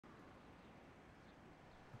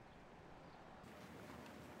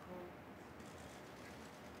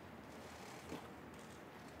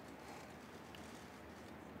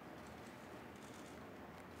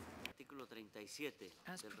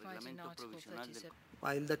as provided in Article 37.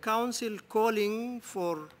 While the Council calling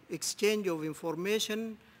for exchange of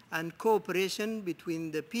information and cooperation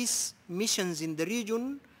between the peace missions in the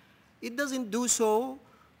region, it doesn't do so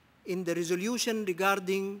in the resolution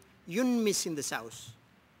regarding UNMISS in the south.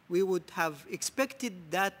 We would have expected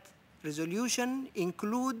that resolution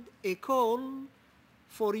include a call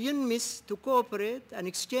for UNMISS to cooperate and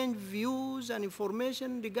exchange views and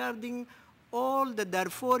information regarding all the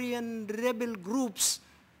Darfurian rebel groups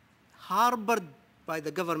harbored by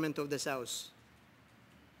the government of the South.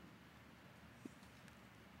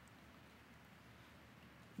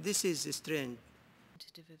 This is strange.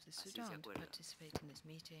 Representative of the Sudan to participate in this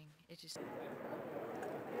meeting. It is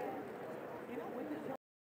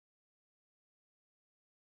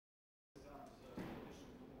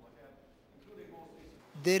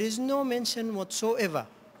There is no mention whatsoever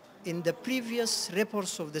in the previous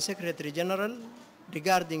reports of the Secretary General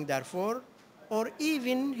regarding Darfur, or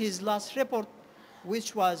even his last report,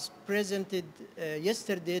 which was presented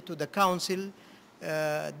yesterday to the Council.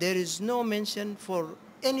 There is no mention for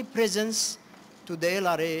any presence to the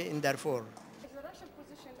LRA in Darfur. Is the Russian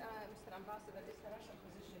position, Mr. Ambassador, is the Russian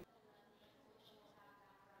position?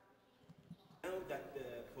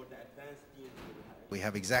 We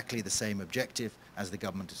have exactly the same objective as the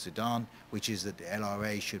government of Sudan, which is that the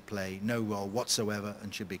LRA should play no role whatsoever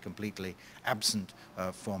and should be completely absent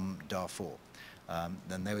from Darfur.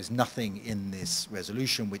 Then there is nothing in this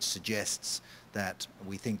resolution which suggests that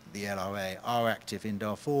we think the LRA are active in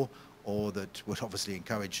Darfur, or that would obviously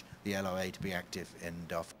encourage the LRA to be active in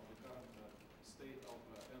Darfur.